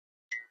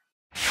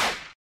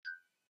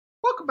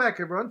welcome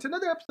back, everyone, to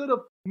another episode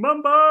of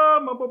Mumble.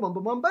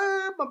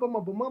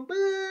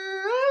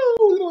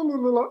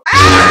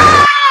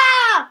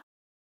 Ah!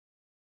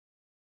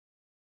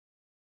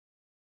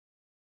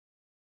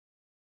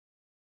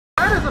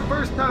 That is the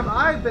first time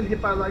I've been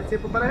hit by a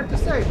lightsaber, but I have to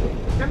say,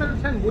 10 out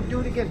of 10 would do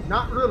it again.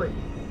 Not really.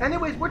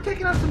 Anyways, we're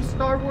taking on some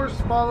Star Wars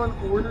Fallen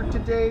Order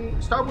today.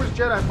 Star Wars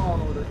Jedi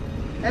Fallen Order.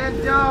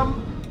 And,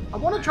 I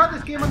want to try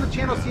this game on the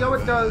channel, see how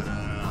it does.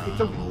 It's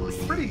a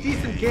pretty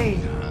decent game,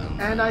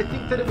 and I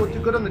think that it will do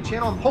good on the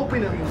channel. I'm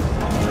hoping at least.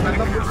 I'd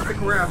love to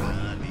stick around.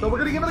 So we're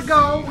going to give it a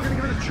go. We're going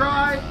to give it a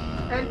try.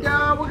 And,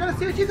 we're going to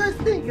see what you guys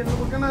think. And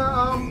we're going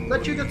to,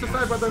 let you guys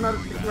decide whether or not to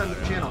stick around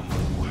the channel.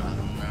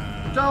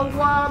 So,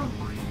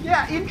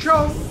 yeah,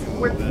 intro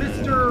with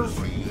Mr.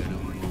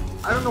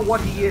 I don't know what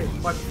he is,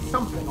 but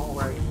something,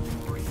 alright.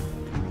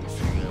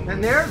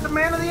 And there's the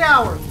man of the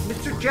hour,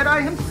 Mr.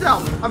 Jedi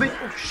himself. I mean,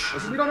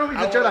 we don't know he's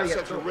a Jedi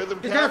yet, so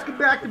just ask him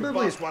back to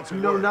Biblius.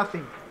 You know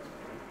nothing.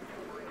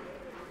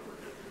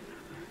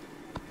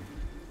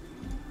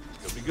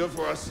 It'll be good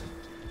for us.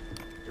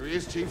 Here he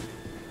is, Chief.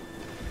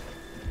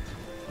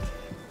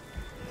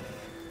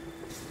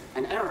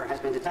 An error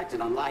has been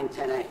detected on line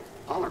 10A.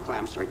 All our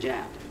clamps are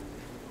jammed.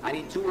 I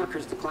need 2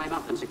 workers to climb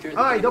up and secure the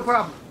Alright, no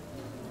problem.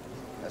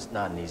 That's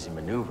not an easy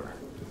maneuver.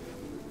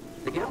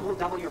 The guild will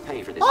double your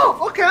pay for this.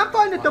 Oh, okay, I'm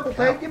fine to double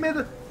pay. Give me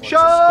the...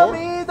 Show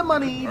me the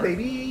money,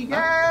 baby.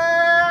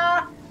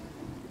 Yeah!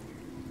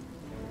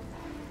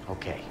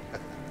 Okay.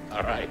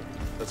 All right,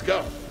 let's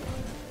go.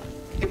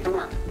 Get to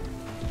work.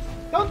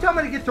 Don't tell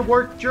me to get to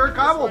work, jerk.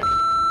 I will...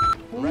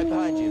 Right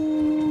behind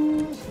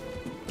you.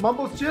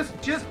 Mumbles just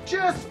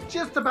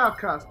about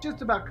cuss.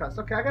 Just about cuss.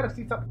 Okay, I gotta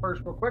see something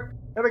first real quick.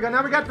 There we go.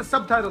 Now we got the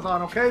subtitles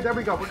on, okay? There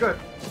we go. We're good.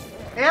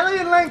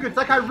 Alien language.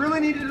 Like I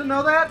really needed to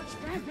know that?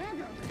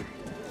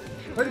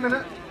 Wait a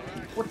minute.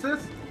 What's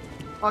this?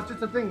 Oh, it's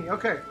just a thingy.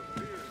 Okay.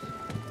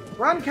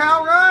 Run,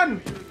 Cal, run!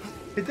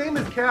 His name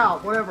is Cal.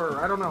 Whatever.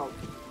 I don't know.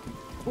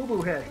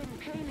 Boo-boo head.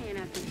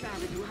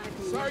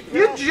 Sorry,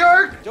 You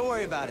jerk! Don't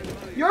worry about it.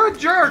 You're a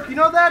jerk. You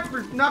know that?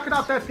 For knocking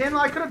off that panel.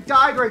 I could have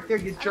died right there,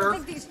 you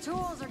jerk.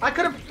 I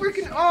could have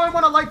freaking... Oh, I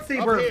want a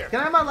lightsaber.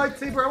 Can I have my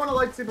lightsaber? I want a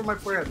lightsaber, my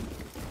friend.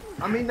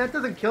 I mean, that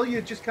doesn't kill you.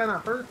 It just kind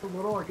of hurts a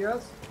little, I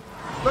guess.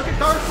 Look at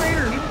Darth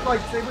Vader. He was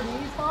lightsaber and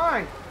he's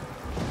fine.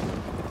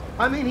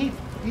 I mean,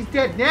 he's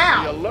dead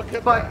now. Yeah, look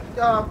at but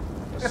that.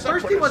 At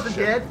first he wasn't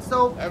dead,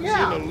 so Haven't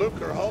yeah. seen a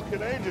Luke or Hulk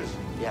in ages.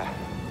 Yeah.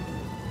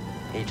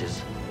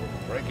 Ages.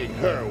 Breaking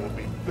her will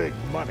be big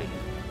money.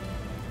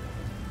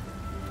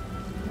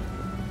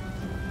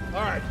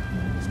 All right,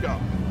 let's go. All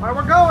right,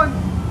 we're going.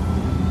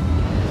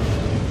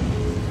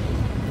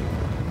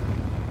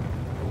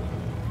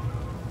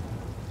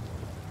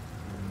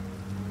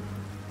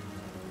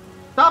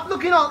 Stop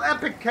looking all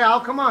epic, Cal.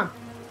 Come on.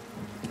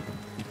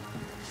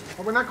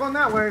 Oh, we're not going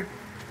that way.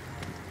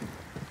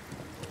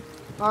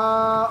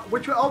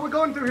 Which way? Oh, we're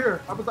going through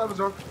here. I was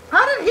wrong.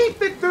 How did he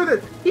fit through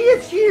this? He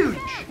is huge.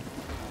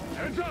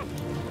 Hands up.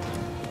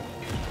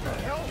 What the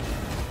hell?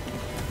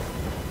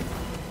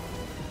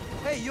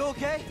 Hey, you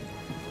okay?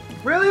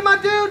 Really, my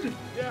dude?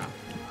 Yeah,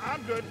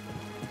 I'm good.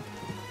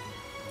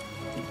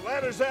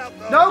 Ladder's out,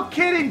 though. No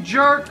kidding,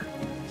 jerk.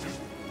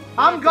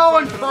 I'm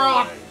going,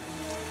 Brock.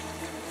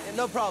 Yeah,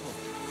 no problem.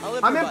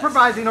 I'm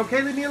improvising,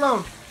 okay? Leave me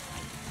alone.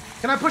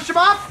 Can I push him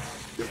off?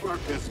 Depart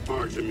this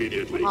barge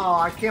immediately. Oh,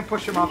 I can't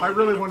push him off. I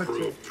really wanted to.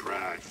 Approved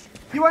trash.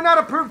 You are not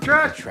approved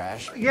trash.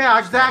 Trash? Yeah,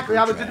 exactly.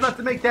 I was just about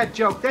to make that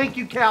joke. Thank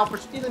you, Cal, for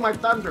stealing my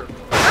thunder.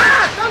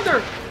 Ah,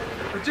 thunder!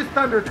 It's just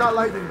thunder. It's not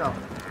lightning, though.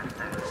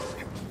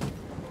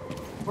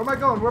 Where am I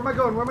going? Where am I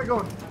going? Where am I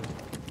going?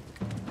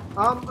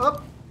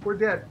 Up. We're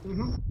dead.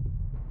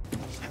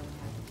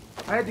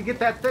 I had to get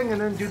that thing and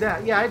then do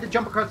that. Yeah, I had to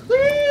jump across. Whee!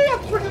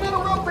 I'm swinging on a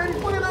rope, baby.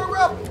 Swinging on a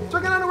rope.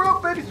 Swinging on a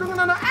rope, baby. Swinging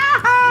on a...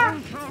 Ah!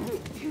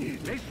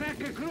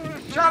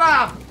 Shut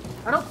up!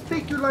 I don't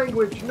speak your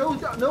language. No,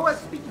 I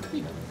speak.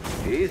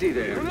 Easy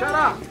there. Shut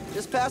up!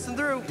 Just passing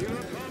through.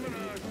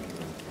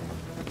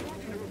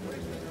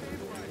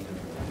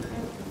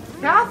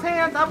 Cal's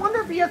hands, I wonder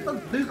if he has to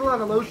lose a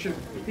lot of lotion.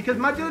 Because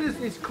my dude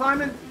is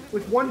climbing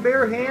with one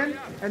bare hand,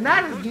 and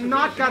that has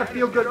not got to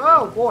feel good.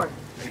 Oh, boy.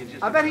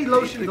 I bet he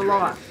lotions a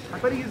lot. I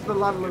bet he uses a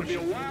lot of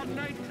lotion.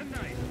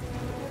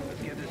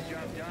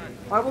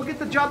 Alright, we'll get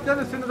the job done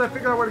as soon as I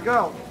figure out where to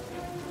go.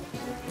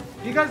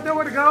 Do you guys know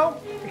where to go?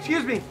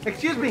 Excuse me.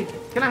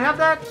 Can I have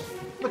that?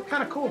 Looks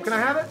kind of cool. Can I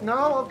have it?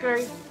 No?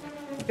 Okay.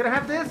 Can I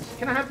have this?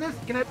 Can I have this?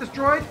 Can I have this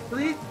droid?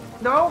 Please?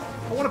 No?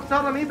 I want to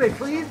sell it on eBay,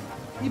 please.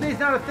 eBay's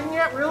not a thing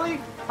yet? Really?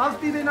 How's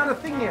eBay not a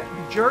thing yet,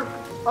 you jerk?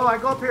 Oh, I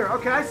go up here.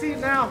 Okay, I see it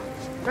now.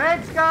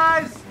 Thanks,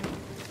 guys.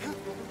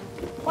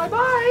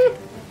 Bye-bye.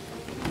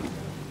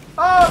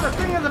 Oh, the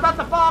thing is about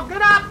to fall.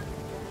 Get up.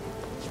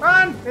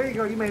 Run. There you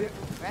go. You made it.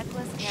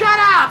 Shut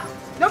up.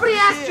 Nobody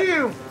asked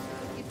you.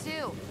 You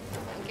too.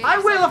 I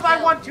will if I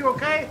want to,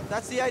 okay?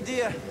 That's the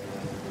idea.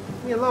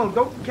 Leave me alone.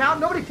 Don't Cal.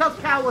 Nobody tells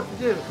Cal what to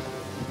do.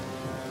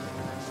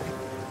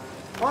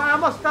 Oh, I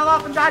almost fell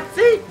off and died.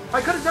 See?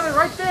 I could have done it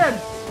right then.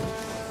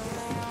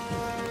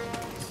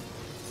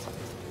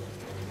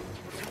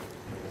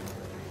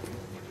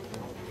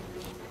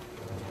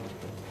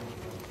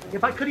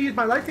 If I could have used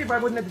my lightsaber, I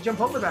wouldn't have to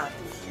jump over that.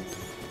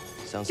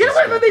 Sounds Get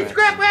like away from me,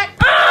 scrap rat!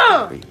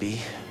 Ah!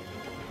 Creepy.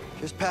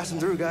 Just passing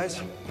through,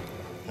 guys.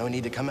 No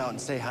need to come out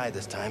and say hi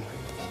this time.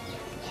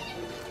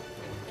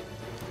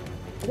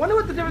 I wonder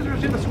what the difference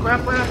between the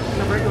scrap rat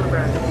and the regular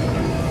rat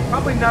is.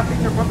 Probably nothing.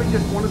 They're probably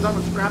just one is on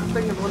the scrap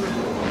thing and one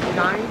is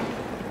dying.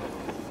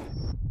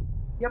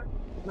 Yep,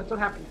 that's what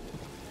happened.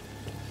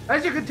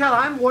 As you can tell,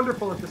 I'm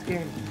wonderful at this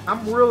game.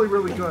 I'm really,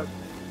 really good.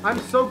 I'm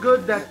so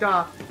good that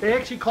they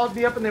actually called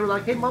me up and they were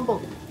like, "Hey,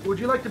 Mumbles, would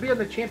you like to be on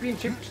the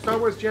championship Star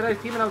Wars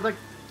Jedi team?" And I was like,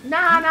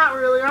 "Nah, not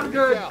really. I'm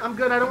good. I'm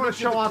good. I don't want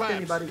to show off to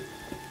anybody."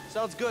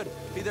 Sounds good.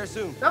 Be there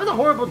soon. That was a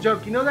horrible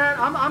joke. You know that?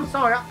 I'm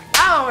sorry.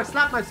 Ow! I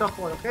slapped myself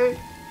for it. Okay.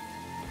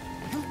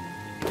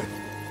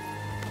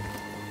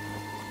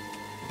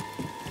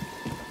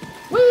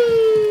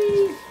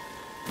 Whee!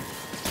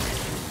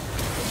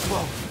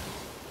 Whoa.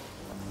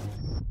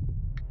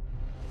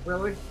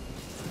 Really?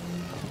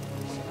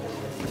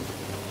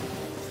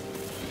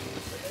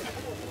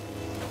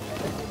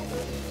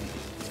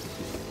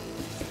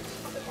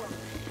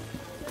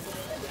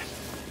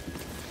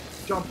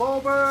 Jump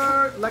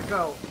over, let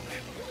go.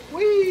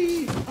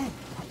 Whee!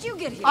 How'd you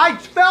get here? I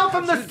fell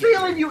from the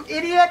ceiling, you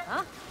idiot!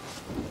 Huh?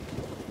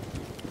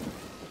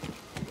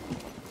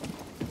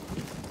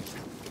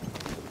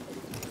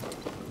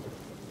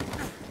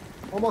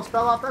 Almost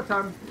fell off that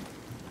time.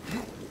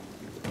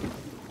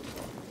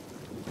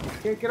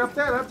 Can't get up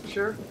there, that's for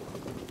sure.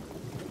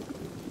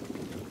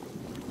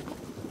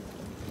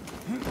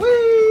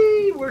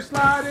 Whee! We're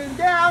sliding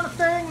down the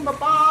thing, my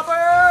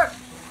bobber!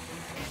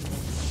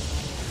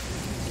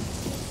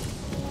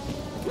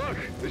 Look,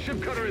 the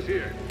ship cutter is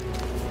here.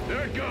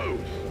 There it goes.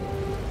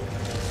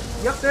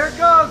 Yep, there it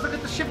goes. Look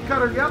at the ship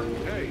cutter, yep.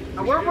 Hey.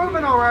 Now we're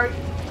moving all right.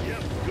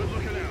 Yep, good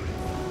looking out.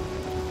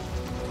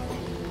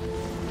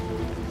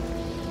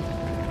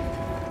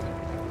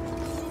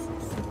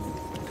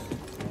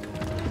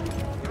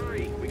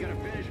 Hurry, we gotta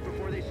finish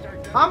before they start.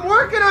 I'm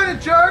working on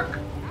it, jerk!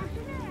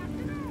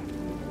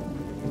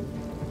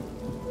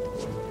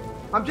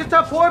 I'm just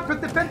a poor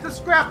defensive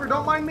scrapper,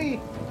 don't mind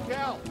me.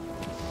 Cal,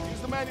 use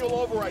the manual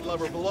override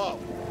lever below.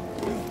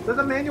 There's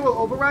a manual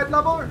override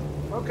lever?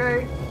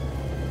 Okay.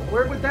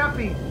 Where would that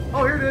be?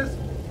 Oh, here it is.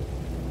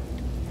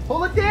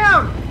 Pull it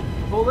down!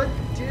 Pull it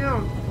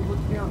down. Pull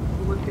it down.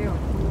 Pull it down.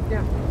 Pull it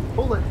down.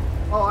 Pull it.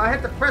 Oh, I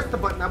had to press the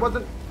button. I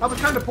was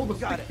trying to pull the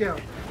stick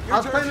down. I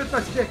was playing with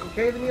my stick,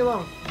 okay? Leave me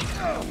alone.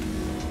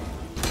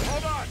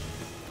 Hold on.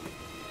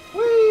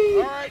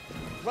 Whee! All right,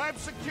 clamp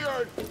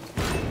secured.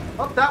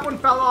 Oh, that one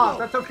fell off.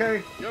 That's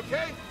okay. You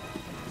okay?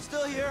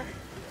 Still here.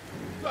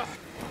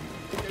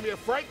 Give me a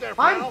fright there,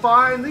 pal. I'm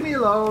fine. Leave me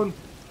alone.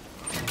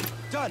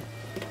 Done.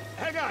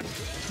 Hang on.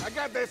 I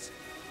got this.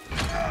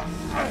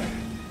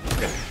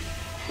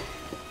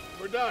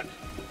 We're done.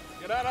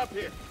 Get on up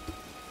here.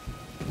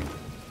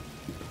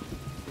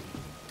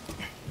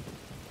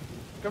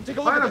 Come take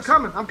a look Fine, at I'm this.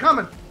 coming. I'm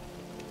coming.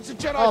 It's a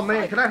Jedi Oh,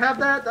 man. fight. Can I have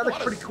that? That looks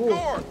What a pretty cool.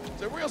 score.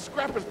 It's a real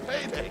scrapper's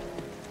payday.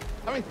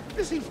 I mean,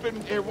 this he's been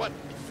here, what,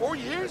 4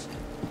 years?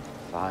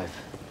 5.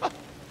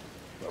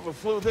 Whoever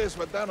flew this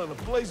went down in a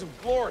blaze of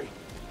glory.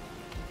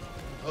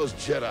 Those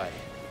Jedi.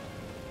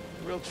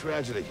 Real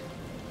tragedy.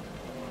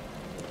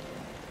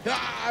 Yeah,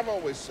 I've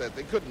always said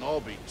they couldn't all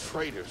be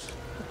traitors.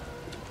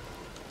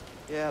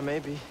 Yeah,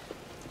 maybe.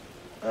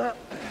 Guess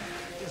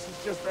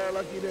it's just our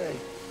lucky day.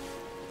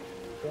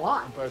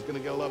 What? Empire's gonna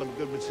get a lot of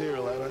good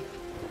material out of it.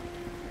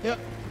 Yeah,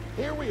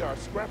 here we are,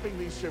 scrapping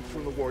these ships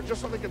from the war,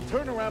 just so they can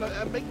turn around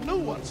and make new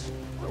ones.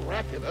 What a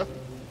racket, huh?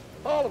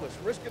 All of us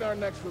risking our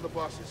necks for the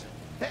bosses.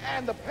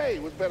 And the pay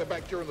was better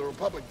back during the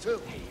Republic,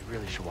 too. Hey, you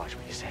really should watch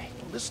what you say.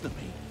 Listen to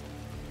me.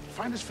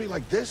 Find us free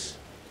like this,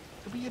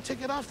 could be your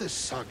ticket off this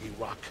soggy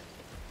rock.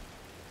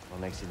 What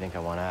makes you think I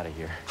want out of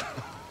here?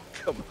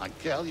 Come on,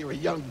 Cal, you're a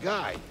young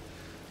guy.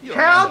 You don't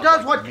Cal know does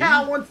like what me.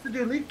 Cal wants to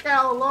do. Leave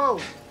Cal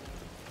alone.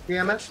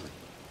 Damn it. Eventually,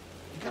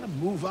 you gotta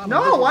move on. and No,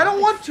 live your I don't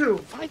life. want to.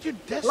 Find your I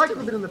destiny. like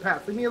living in the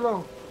past. Leave me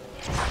alone.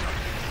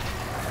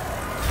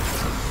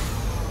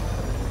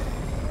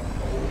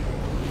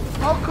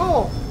 Oh,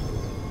 cool.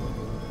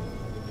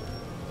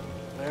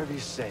 Whatever you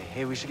say.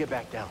 Hey, we should get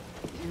back down.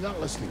 You're not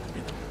listening to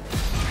me.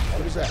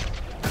 What is that?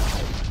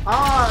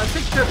 I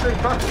think that's a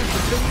busted the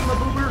thing, my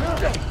boober.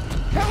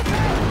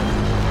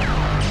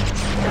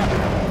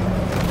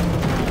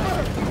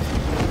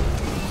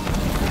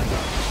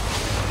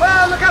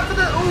 Well, look out for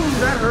the... Ooh,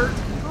 that hurt.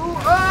 Ooh,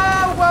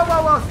 oh, whoa,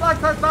 whoa, whoa. Slide,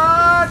 slide,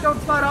 slide.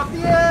 Don't slide off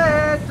the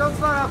edge. Don't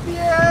slide off the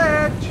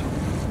edge.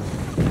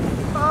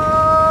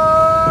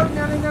 Oh,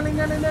 nelly, nelly,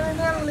 nelly, nelly,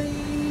 nelly.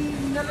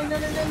 Nelly,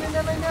 nelly, nelly,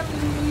 nelly, nelly.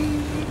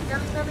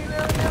 Nelly, nelly,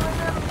 nelly, nelly,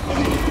 nelly.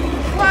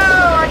 Whoa,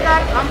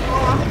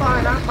 I'm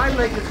fine. My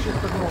leg is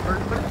just a little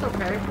hurt, but it's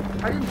okay.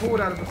 I didn't pull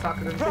it out of the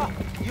socket or anything. Prof,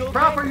 you okay?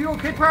 Prof, are you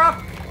okay, Prof?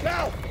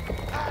 Cal!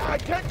 I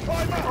can't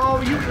climb up!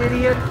 Oh, you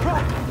idiot.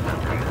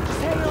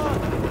 Just hang on.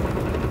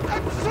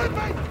 I'm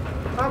slipping!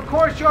 Of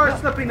course you are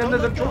slipping, and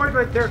there's a droid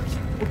right there.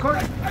 Of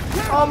course.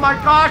 Oh my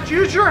gosh,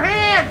 use your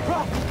hand!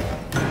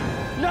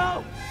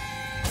 No!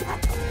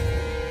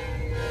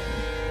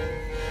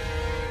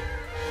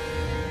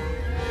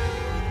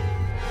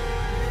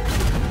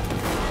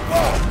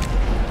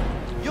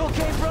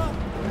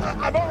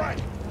 I'm all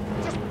right.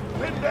 Just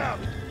pinned down.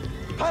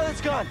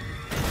 Pilot's gone.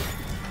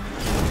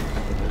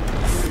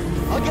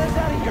 I'll get us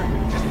out of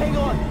here. Just hang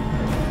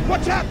on.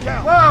 Watch out,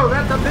 Cal. Whoa,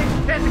 that's a big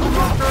tentacle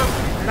monster,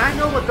 and I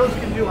know what those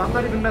can do. I'm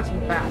not even messing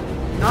with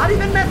that. Not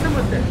even messing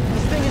with it.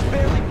 This thing is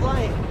barely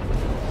flying.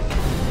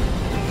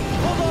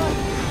 Hold on.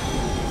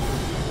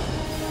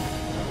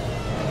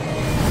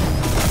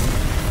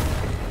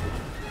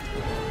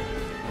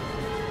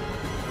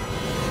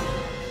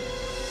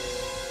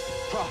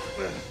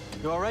 Prof,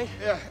 you all right?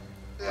 Yeah.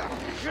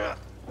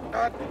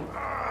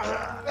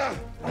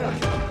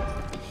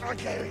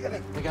 Okay,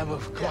 We gotta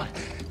move. Come on.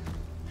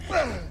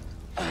 What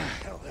the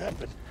hell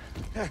happened?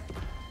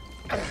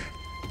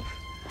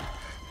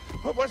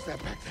 What was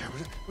that back there?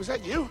 Was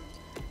that you?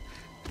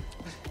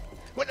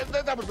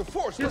 That was the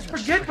Force. Just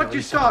wasn't it? forget what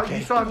you saw. okay.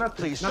 You saw nothing.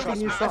 Please, Nothing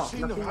trust you me. saw. I've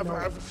seen Nothing them. you know.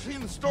 I've seen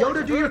the story.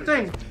 Yoda, do your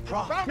thing.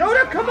 Prof.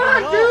 Yoda, come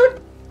on, No.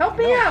 dude! Help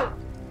me out!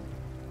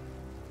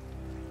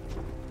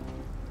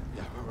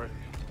 Yeah, we're ready.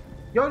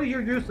 Yoda,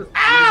 you're useless.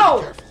 Ow!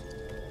 Careful.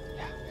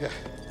 Yeah.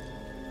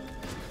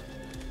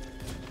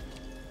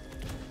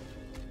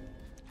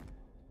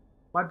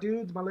 My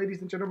dudes, my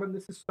ladies and gentlemen,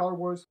 this is Star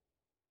Wars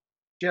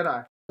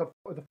Jedi, the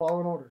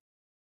Fallen Order.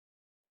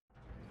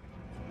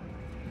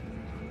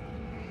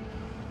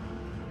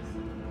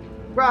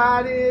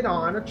 Riding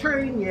on a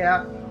train,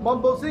 yeah.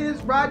 Mumbles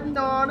is riding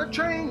on a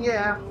train,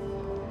 yeah.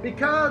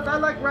 Because I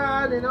like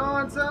riding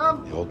on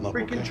some You holding up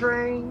freaking okay?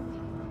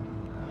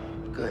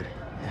 train. Good.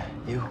 Yeah,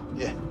 you?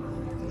 Yeah.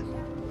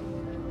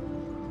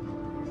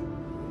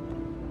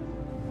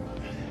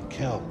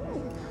 Cal,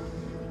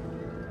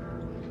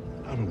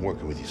 I've been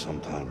working with you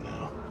some time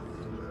now.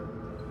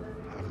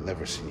 I've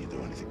never seen you do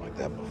anything like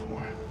that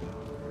before.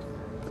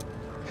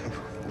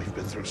 We've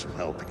been through some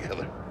hell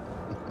together.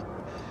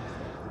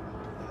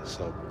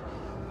 So,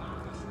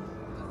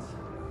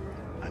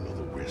 I know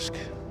the risk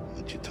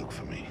that you took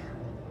for me.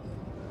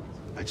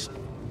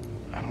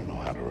 I don't know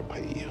how to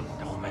repay you.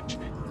 Don't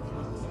mention it.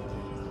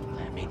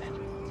 I mean it.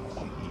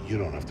 Oh, you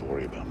don't have to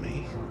worry about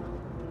me.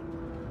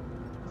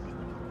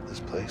 This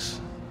place,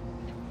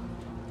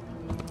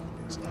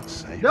 it's not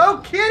safe. No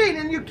kidding,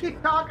 and you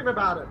keep talking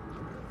about it.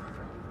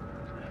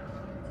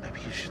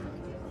 Maybe you should,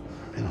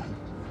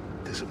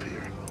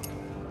 disappear.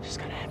 Just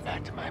gotta head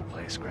back to my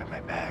place, grab my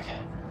bag.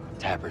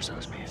 Tappers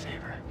owes me a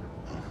favor.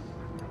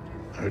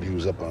 I heard he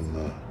was up on,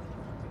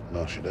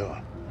 Wars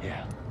Jedi.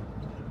 Yeah.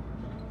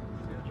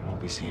 You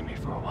won't be seeing me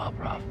for a while,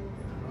 Prof.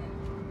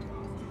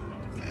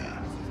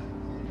 Yeah.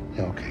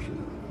 Yeah, okay.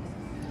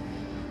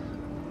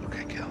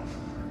 Okay, Cal.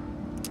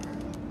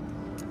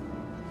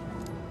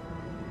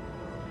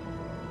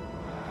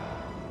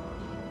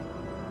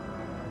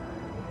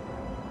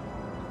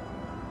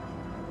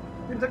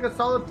 Seems like a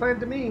solid plan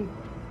to me.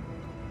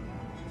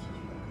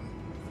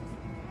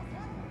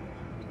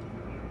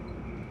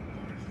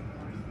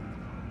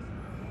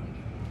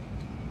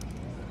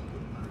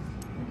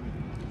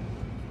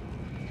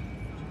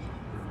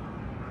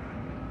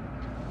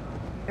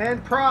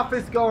 And Prof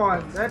is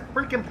gone. That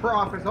freaking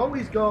Prof is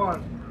always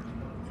gone.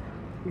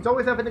 He's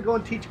always having to go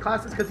and teach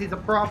classes because he's a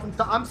prof and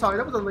stuff. I'm sorry,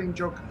 that was a lame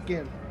joke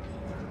again.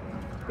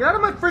 Get out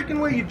of my freaking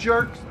way, you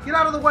jerks. Get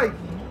out of the way.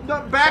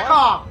 No, back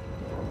off.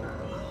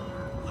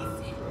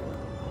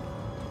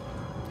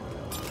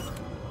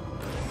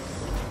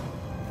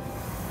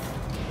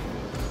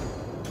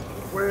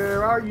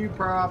 Where are you,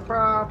 Prof?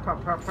 Prof,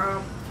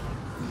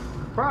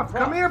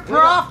 come here,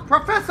 Prof!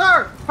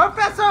 Professor!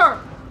 Professor!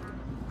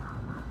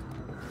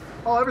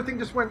 Oh, everything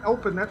just went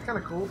open. That's kind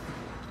of cool.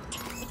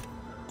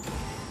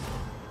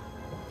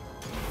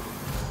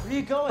 Where are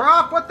you going?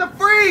 Prof, what the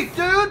freak,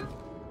 dude?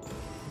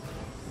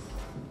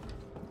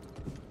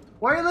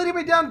 Why are you leading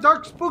me down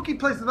dark, spooky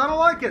places? I don't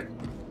like it.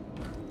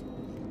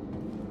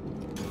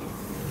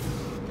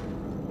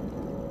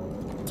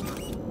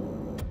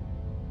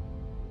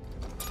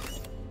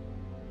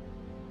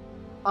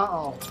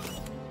 Uh-oh.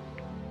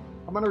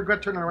 I'm gonna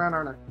regret turning around,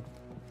 aren't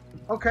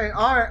I? Okay,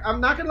 alright, I'm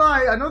not gonna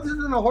lie. I know this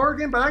isn't a horror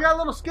game, but I got a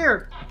little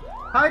scared.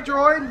 Hi,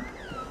 droid.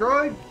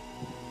 Droid.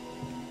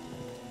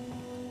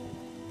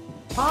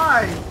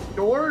 Hi,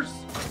 doors.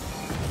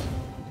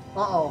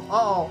 Uh-oh,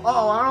 uh-oh,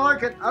 uh-oh, I don't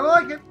like it. I don't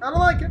like it. I don't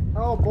like it.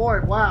 Oh,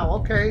 boy, wow,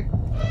 okay.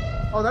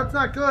 Oh, that's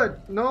not good.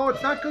 No,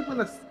 it's not good when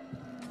the...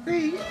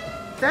 See?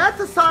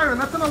 That's a siren.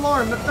 That's an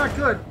alarm. That's not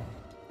good.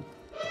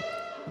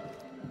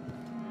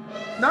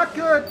 Not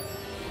good.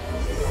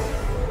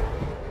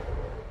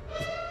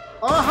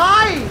 Oh,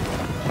 hi!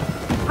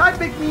 Hi,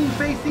 big mean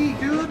facey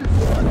dude.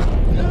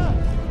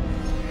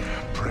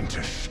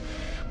 Apprentice,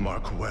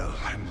 mark well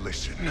and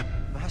listen.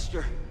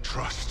 Master.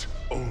 Trust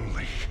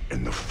only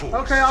in the Force.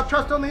 Okay, I'll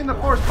trust only in the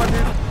Force, my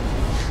dude.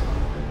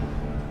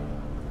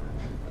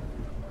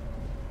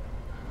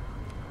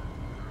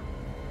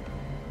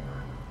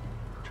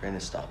 Train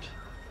has stopped.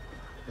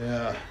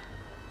 Yeah.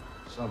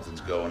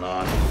 Something's going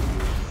on.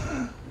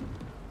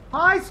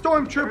 Hi,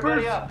 stormtroopers.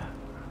 Everybody up.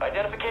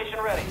 Identification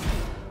ready.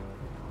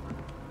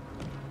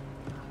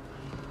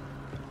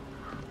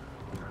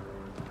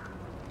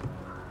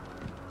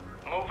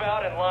 Move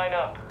out and line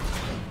up.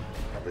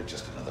 Probably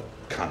just another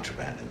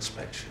contraband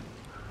inspection.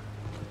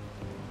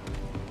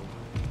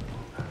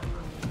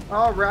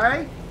 All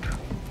right.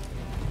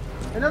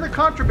 Another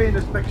contraband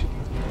inspection.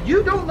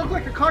 You don't look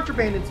like a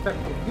contraband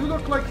inspector. You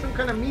look like some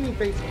kind of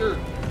meanie-faced jerk.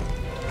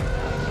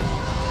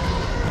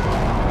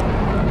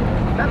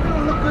 That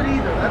doesn't look good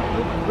either. That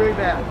looks very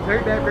bad.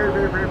 Very bad, very,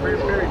 very, very, very,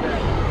 very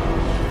bad.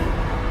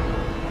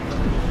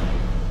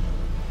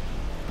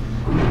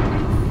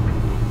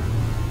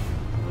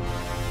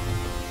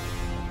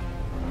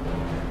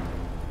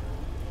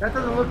 That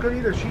doesn't look good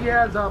either. She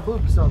has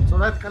boobs, so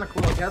that's kind of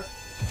cool, I guess.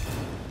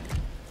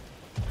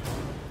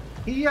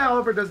 He,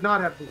 however, does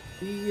not have boobs.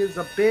 He is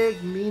a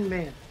big, mean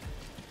man.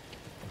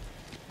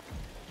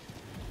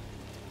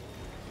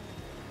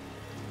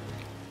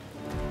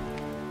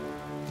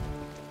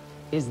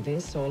 Is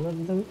this all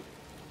of them?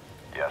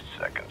 Yes,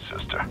 second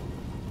sister.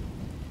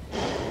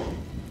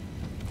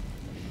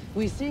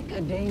 We seek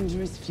a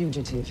dangerous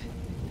fugitive.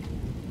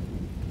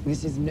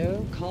 This is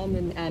no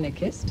common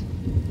anarchist,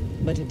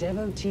 but a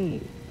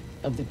devotee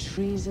of the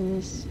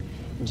treasonous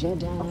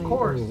Jedi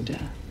Order.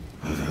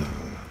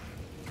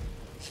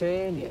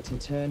 Failure to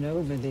turn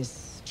over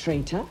this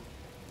traitor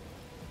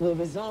will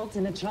result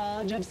in a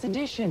charge of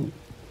sedition.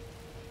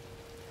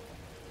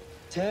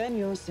 Turn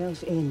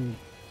yourself in,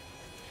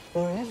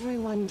 or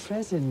everyone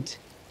present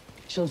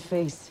shall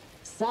face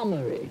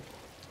summary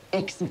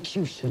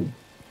execution.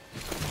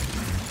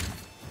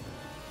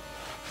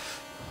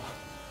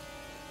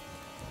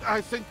 I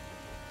think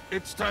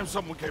it's time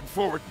someone came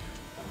forward.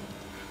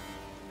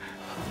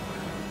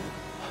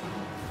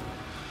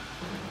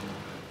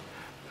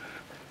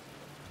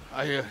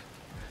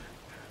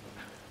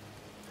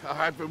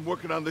 I've been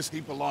working on this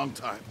heap a long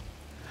time.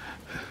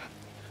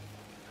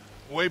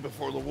 Way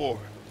before the war.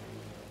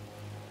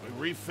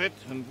 We refit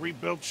and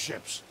rebuilt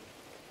ships.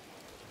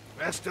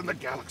 Best in the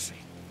galaxy.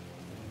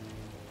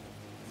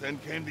 Then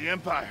came the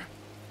Empire.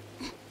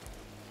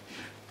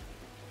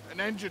 And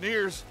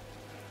engineers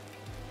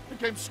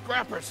became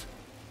scrappers.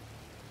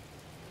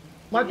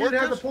 My dude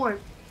has a point.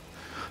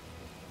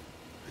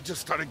 They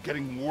just started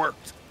getting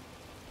worked.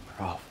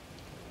 Bro.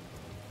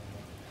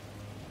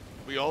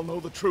 We all know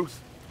the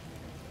truth.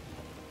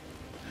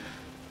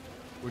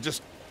 We're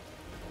just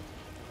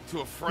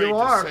too afraid You to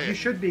are. say You it.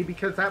 should be,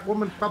 because that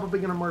woman's probably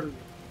going to murder you.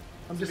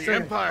 I'm just The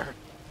saying. Empire.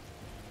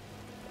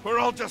 We're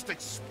all just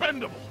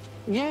expendable.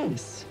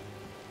 Yes,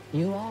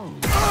 you are.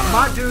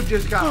 My dude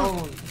just got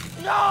owned.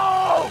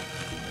 No!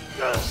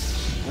 Look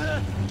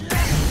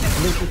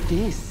at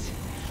this.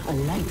 A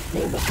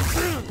lightsaber.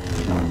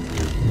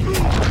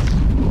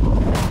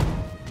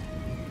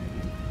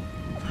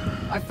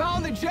 I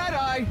found the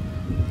Jedi!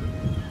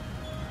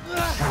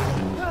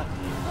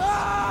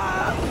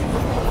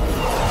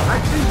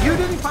 Actually, you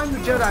didn't find the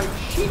Jedi.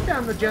 She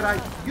found the Jedi.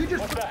 You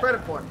just took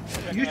credit for it.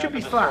 You should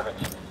be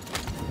slapped.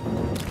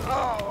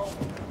 Oh,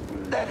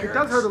 It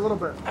does hurt a little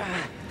bit.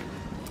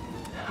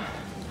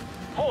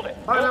 hold it.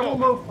 Alright, I won't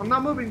move. I'm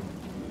not moving.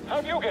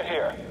 How'd you get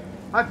here?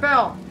 I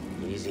fell.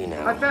 Easy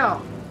now. I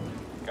fell.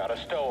 Got a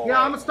stowaway.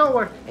 Yeah, I'm a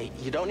stowaway. Hey,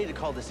 you don't need to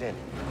call this in.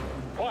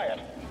 Quiet.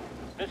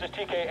 This is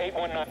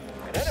TK-819.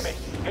 An enemy.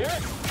 Hear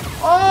it?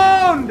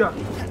 Owned!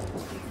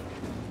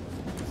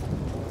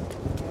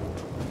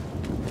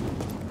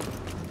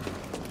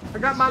 I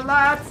got my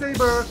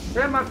lightsaber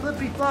and my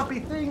flippy floppy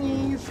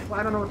thingies. Well,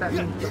 I don't know what that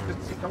means.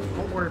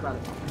 Don't worry about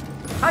it.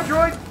 Hi,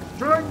 droid.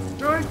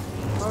 Droid.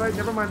 Alright,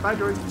 never mind. Bye,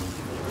 droid.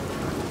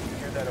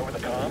 Hear that over the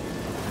comm?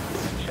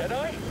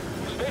 Jedi?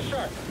 Stay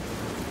sharp.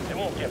 They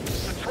won't get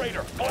the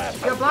traitor. Blast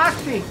Yeah, them.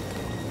 blast me.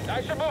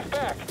 I should move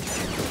back.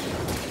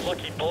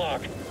 Lucky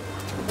block.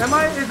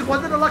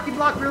 Was it a lucky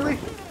block, really?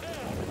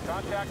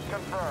 Contact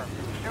confirmed.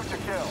 Shoot to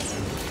kill.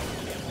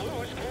 Can't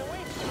lose, can we?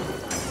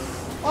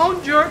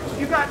 Own, jerk.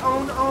 You got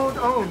owned.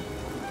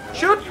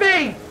 Shoot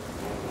me!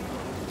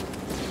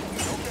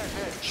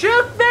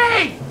 Shoot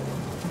me!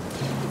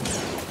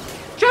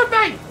 Shoot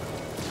me!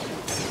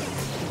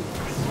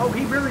 Oh,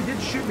 he really did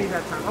shoot me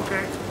that time.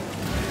 Okay.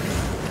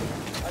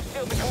 I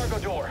sealed the cargo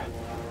door.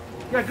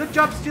 Yeah, good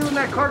job stealing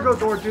that cargo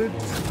door, dude.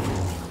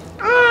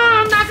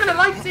 I'm not gonna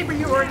lightsaber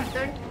you or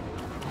anything.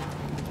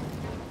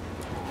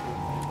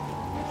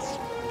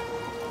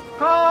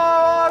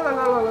 La, la,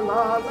 la,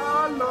 la,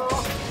 la, la.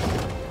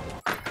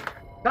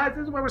 Guys,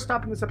 this is where we're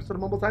stopping this episode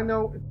of Mumbles. I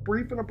know it's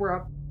brief and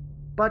abrupt,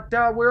 but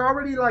we're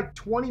already like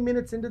 20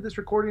 minutes into this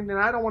recording, and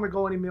I don't want to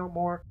go any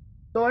more.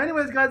 So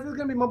anyways, guys, this is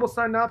going to be Mumbles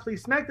signing off.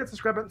 Please smack that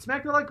subscribe button,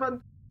 smack the like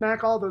button,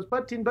 smack all those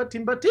button.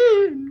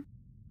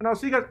 And I'll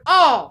see you guys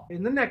all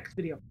in the next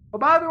video.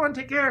 Bye-bye, everyone.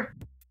 Take care.